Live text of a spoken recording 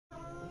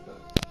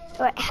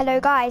Right, hello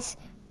guys.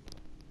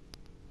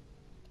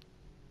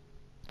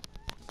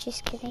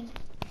 Just kidding.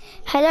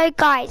 Hello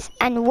guys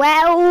and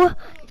welcome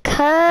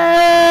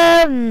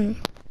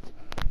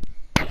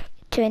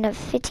to another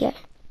video.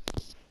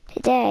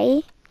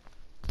 Today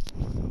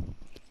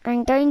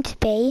I'm going to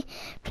be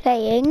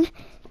playing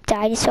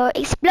Dinosaur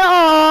Explore.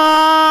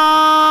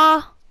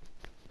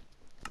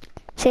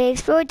 So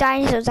explore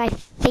dinosaurs, I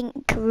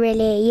think,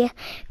 really.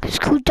 It's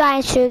called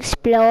Dinosaur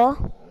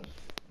Explore.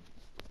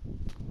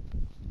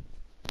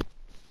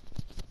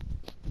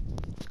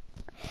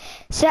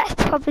 So that's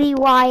probably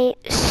why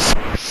it's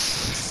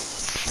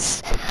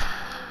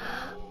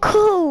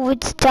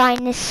called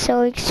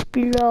Dinosaur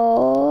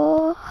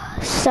Explore.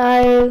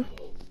 So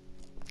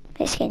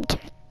let's get into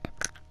it.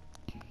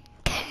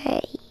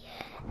 Okay.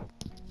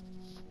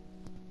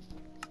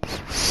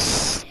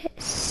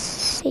 Let's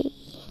see.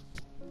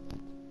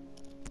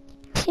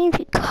 I think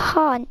we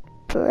can't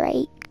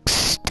break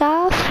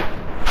stuff.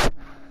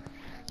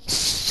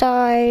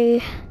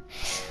 So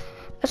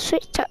I'll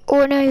switch that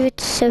on over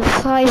to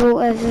survival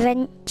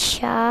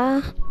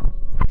adventure.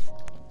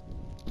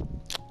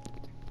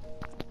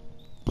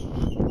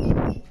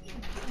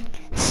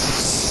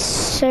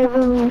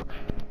 So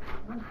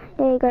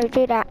there you go,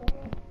 do that.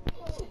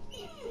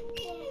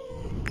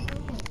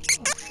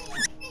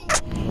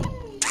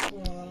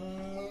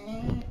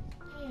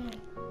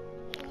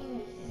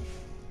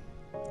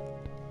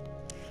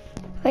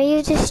 When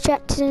you're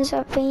distracted on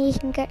something, you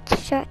can get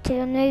distracted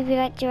on maybe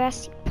like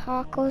Jurassic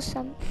Park or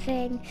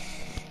something.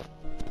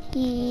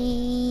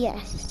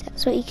 Yes,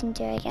 that's what you can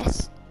do, I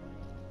guess.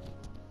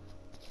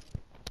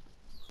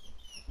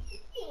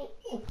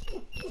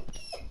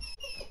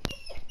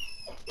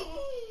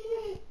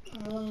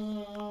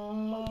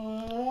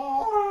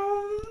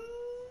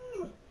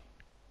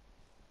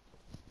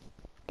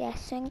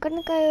 Yes, so I'm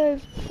gonna go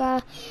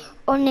over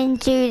on and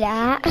do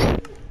that.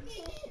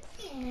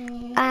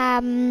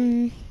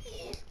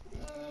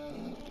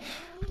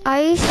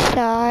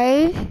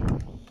 Also,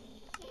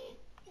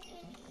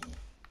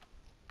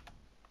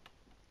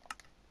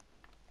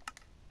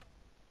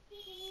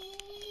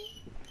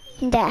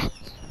 there.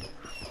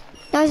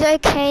 That was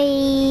okay.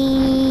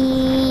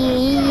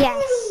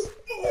 Yes.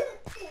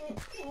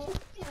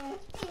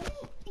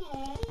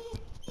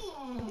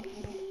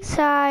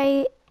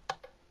 So,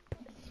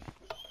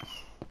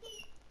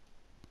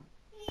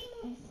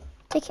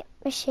 ticket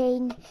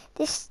machine.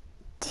 This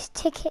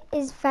ticket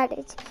is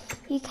valid.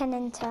 You can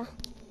enter.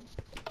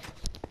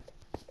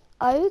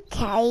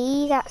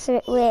 Okay, that's a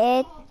bit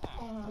weird.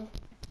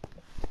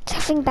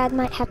 Something bad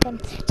might happen.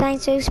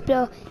 Dinosaur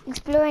Explore.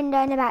 Explore and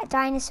learn about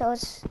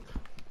dinosaurs.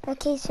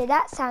 Okay, so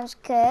that sounds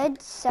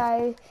good.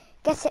 So,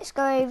 guess let's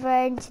go over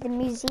into the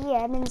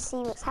museum and see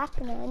what's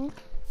happening.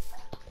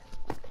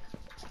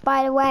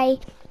 By the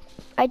way,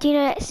 I do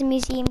know it's a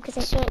museum because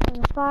I saw it from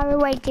a far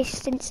away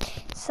distance.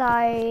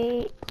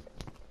 So,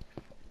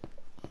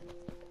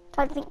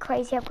 don't think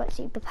crazy, I've got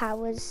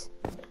superpowers.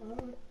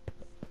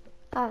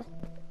 Oh,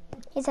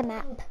 here's a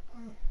map.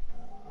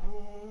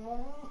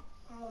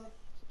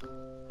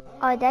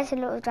 Oh, there's a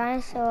lot of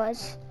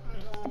dinosaurs.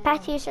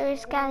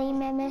 Apatosaurus,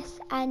 Gallimimus,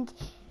 and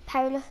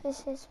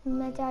Paralopithecus,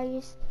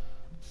 Medalius,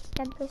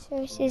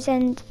 Stegosaurus,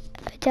 and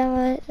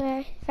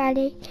Dinosaur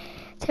Valley,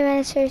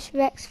 Tyrannosaurus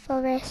Rex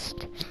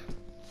Forest,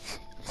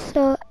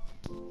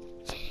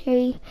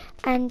 Sauri,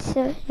 and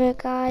Silver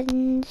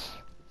Gardens,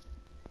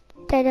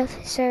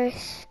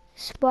 Dilophosaurus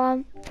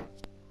Swamp,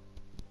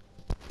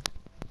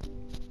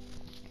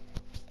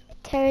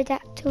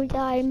 Pterodactyl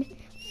Dime,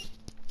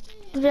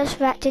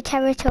 Velociraptor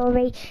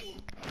Territory,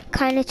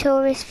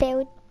 Carnotaurus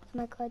Field. Oh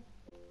my god.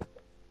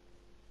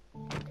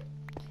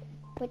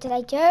 What did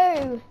I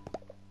do?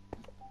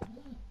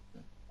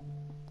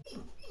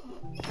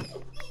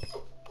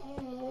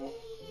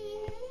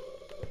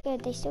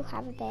 Good, they still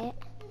have a bit.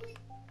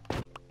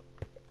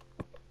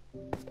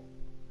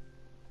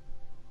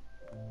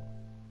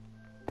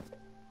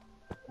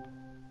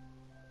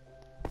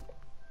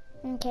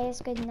 Okay,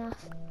 that's good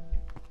enough.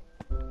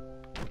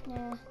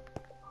 Yeah,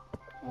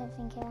 I don't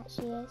think it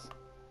actually is.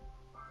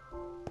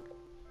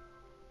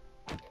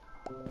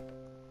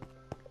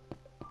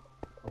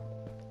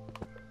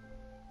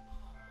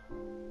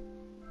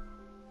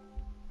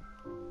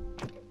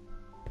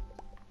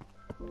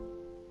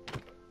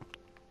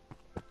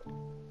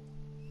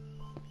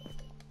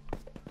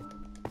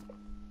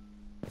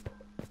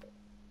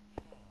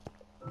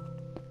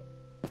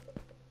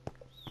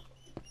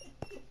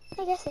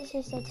 I guess it's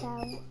just a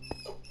towel.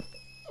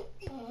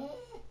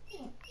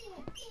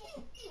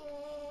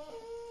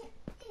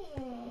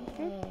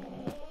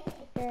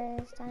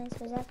 There's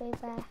dinosaurs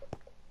everywhere.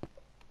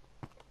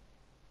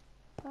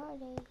 What are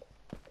they?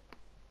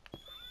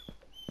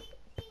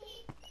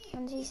 I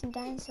want to see some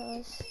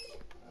dinosaurs.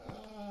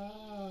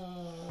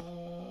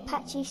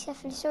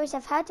 Pachycephalosaurus,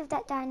 I've heard of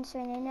that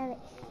dinosaur and I know it.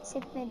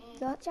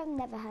 Sigmodroch, I've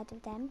never heard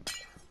of them.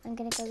 I'm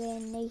gonna go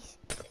in these.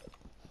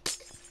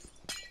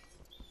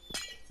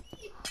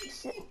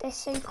 They're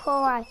so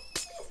cool.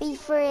 Be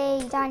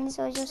free,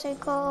 dinosaurs are so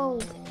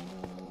cool.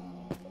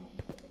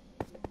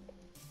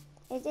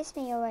 Is this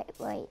me or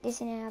wait, this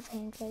is another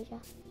enclosure.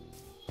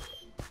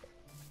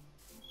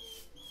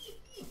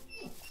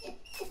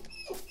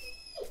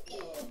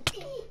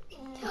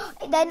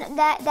 Then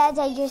they're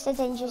dangerous, they're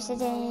dangerous, they're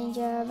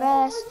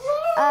dangerous.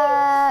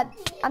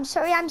 I'm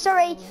sorry,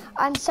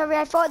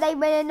 I thought they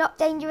were not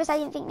dangerous, I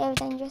didn't think they were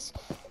dangerous.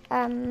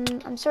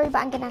 I'm sorry, but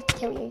I'm gonna have to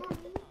kill you.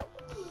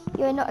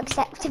 You are not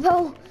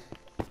acceptable.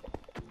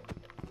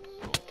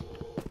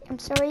 I'm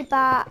sorry,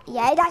 but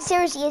yeah, that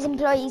seriously is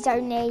employees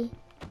only.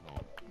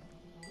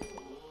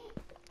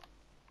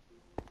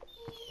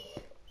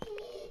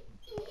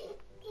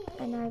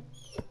 I know.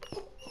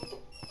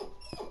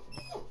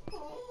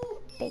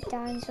 Big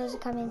dinosaurs are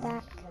coming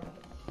back.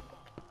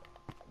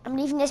 I'm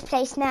leaving this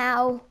place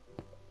now.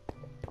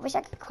 I wish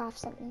I could craft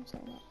something.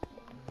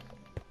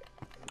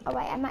 Oh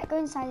wait, I might go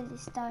inside of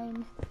this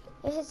dome.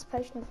 This is a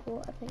potion of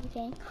water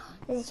breathing.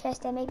 There's a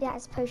chest there, maybe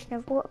that's a potion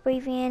of water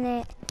breathing in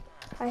it.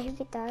 I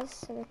hope it does,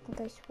 so we can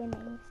go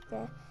swimming with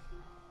the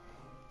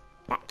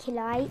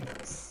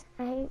baculites.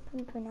 I hope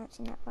I'm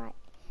pronouncing that right.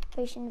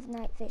 Potion of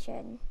night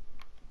vision.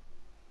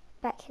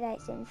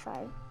 Baculites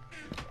info.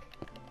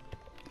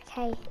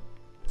 Okay.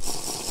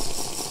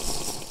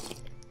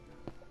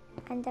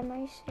 And I'm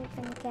also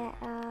going to get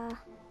a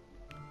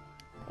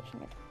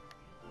potion of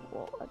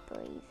water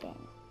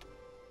breathing.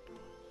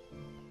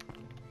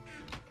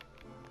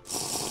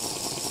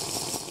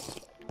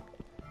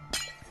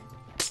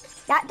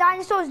 That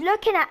dinosaur's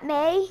looking at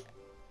me.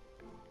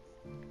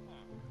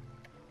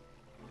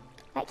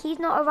 Like he's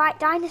not a right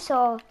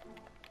dinosaur.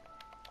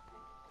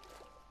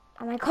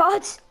 Oh my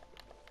god.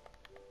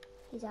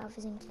 He's out of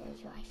his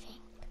enclosure, I think.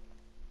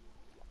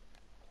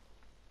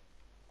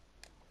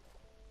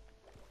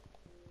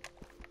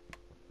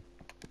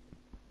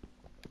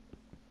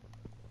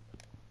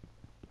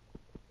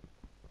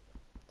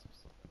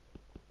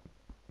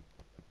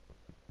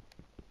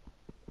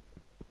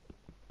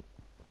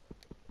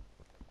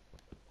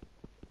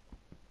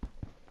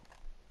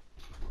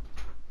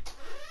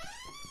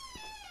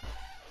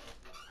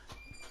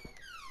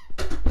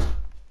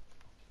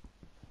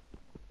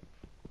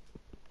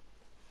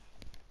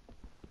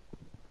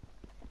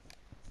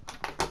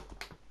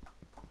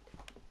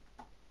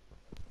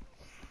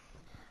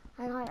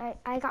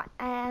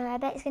 I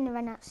bet it's gonna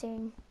run out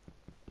soon.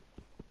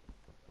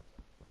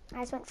 I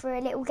just went through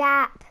a little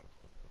gap.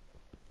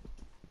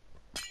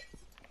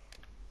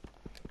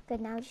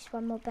 Good, now just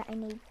one more bit I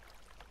need.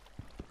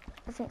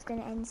 I think it's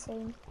gonna end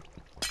soon.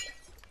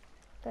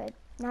 Good,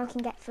 now I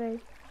can get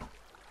through.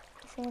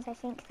 The thing is, I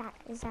think that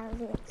is out of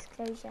the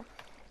enclosure.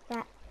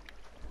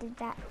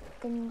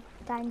 The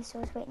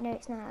dinosaurs, wait, no,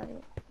 it's not out of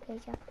the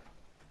enclosure.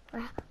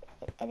 Well,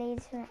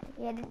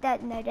 yeah,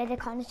 no, they're the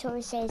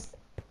Carnosauruses.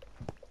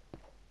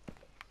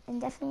 I'm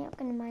definitely not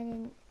going to mine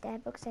in their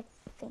books, I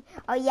think.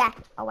 Oh, yeah.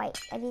 Oh, wait.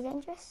 Are they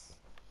dangerous?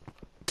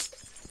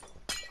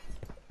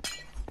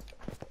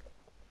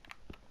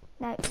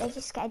 No, they're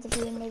just scared of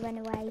you and they run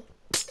away.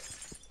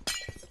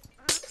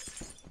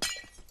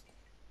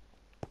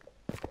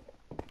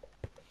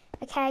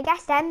 Okay, I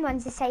guess them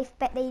ones are safe,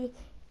 but they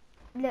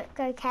look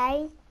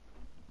okay.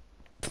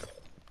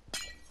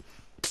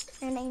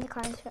 And then the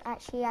cars, but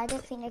actually, I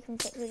don't think they can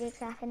fit through the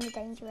trap and they're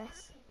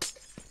dangerous.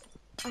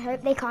 I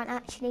hope they can't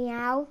actually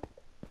now.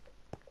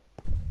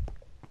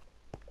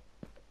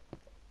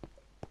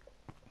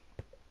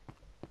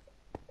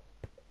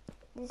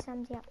 There's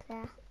somebody up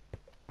there.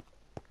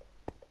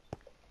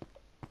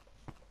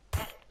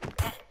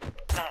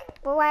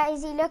 But where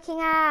is he looking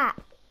at?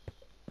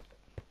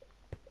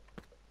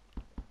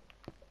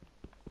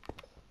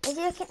 Is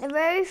he looking at the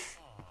roof?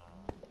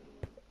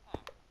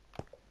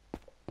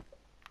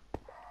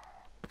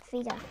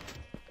 Feeder.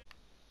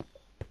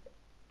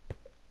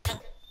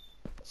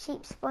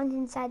 Sheep spawned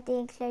inside the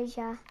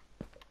enclosure.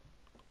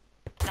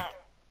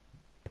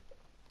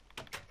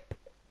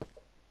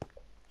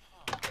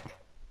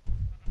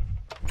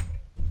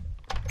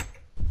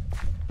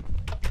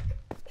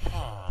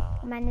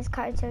 Man, this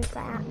Carnosaurus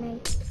right at me.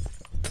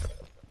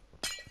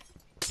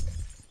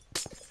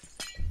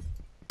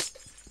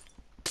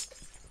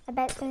 I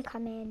bet it's gonna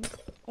come in,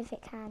 if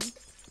it can.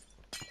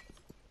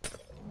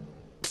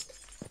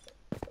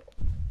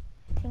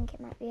 I think it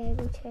might be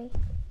able to.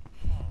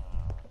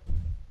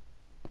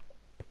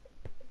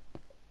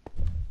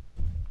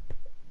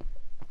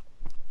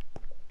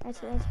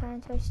 Actually, there's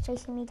Tyrannosaurus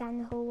chasing me down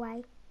the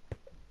hallway.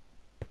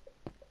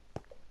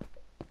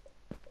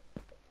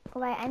 Oh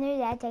wait, I know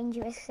they're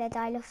dangerous because they're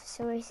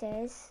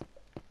Dilophosauruses.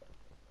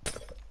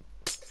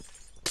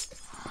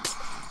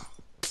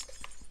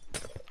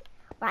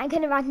 Right, I'm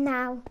gonna run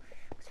now.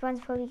 Because one's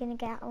probably gonna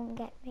get out and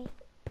get me.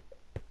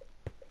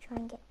 Try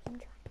and get me.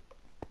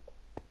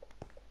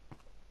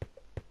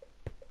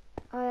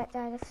 Oh, that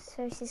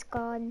Dilophosaurus is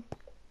gone.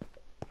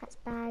 That's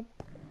bad.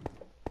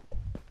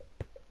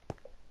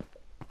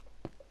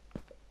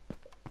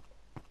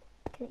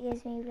 Because it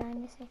gives me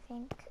blindness, I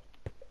think.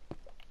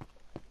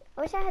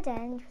 I wish I had an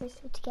end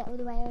crystal to get all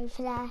the way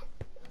over there.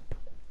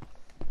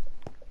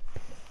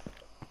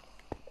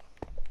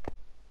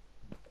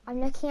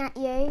 I'm looking at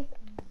you.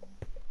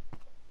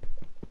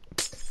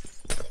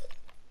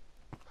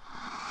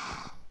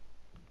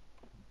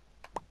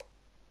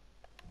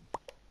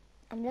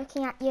 I'm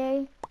looking at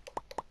you.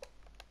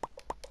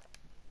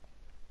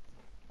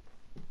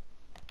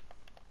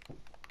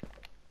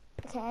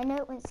 Okay, I know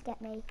it wants to get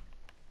me.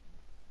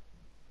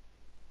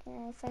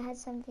 If I had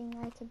something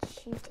I could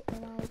shoot it,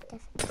 then I would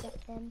definitely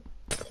get them.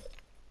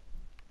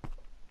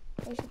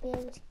 They should be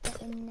able to get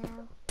them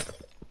now,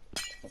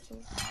 which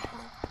is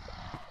bad.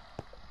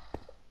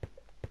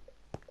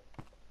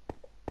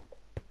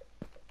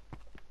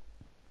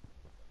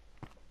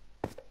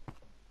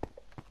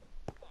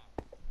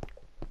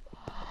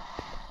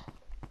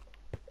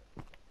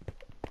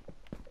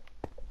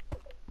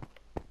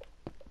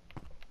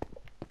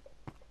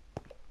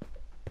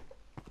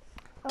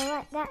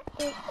 Alright, that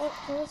is it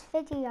for this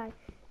video.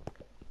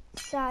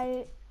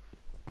 So,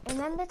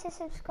 remember to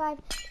subscribe,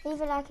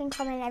 leave a like and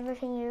comment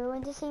everything you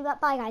want to see.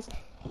 But bye guys.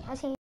 I'll see you.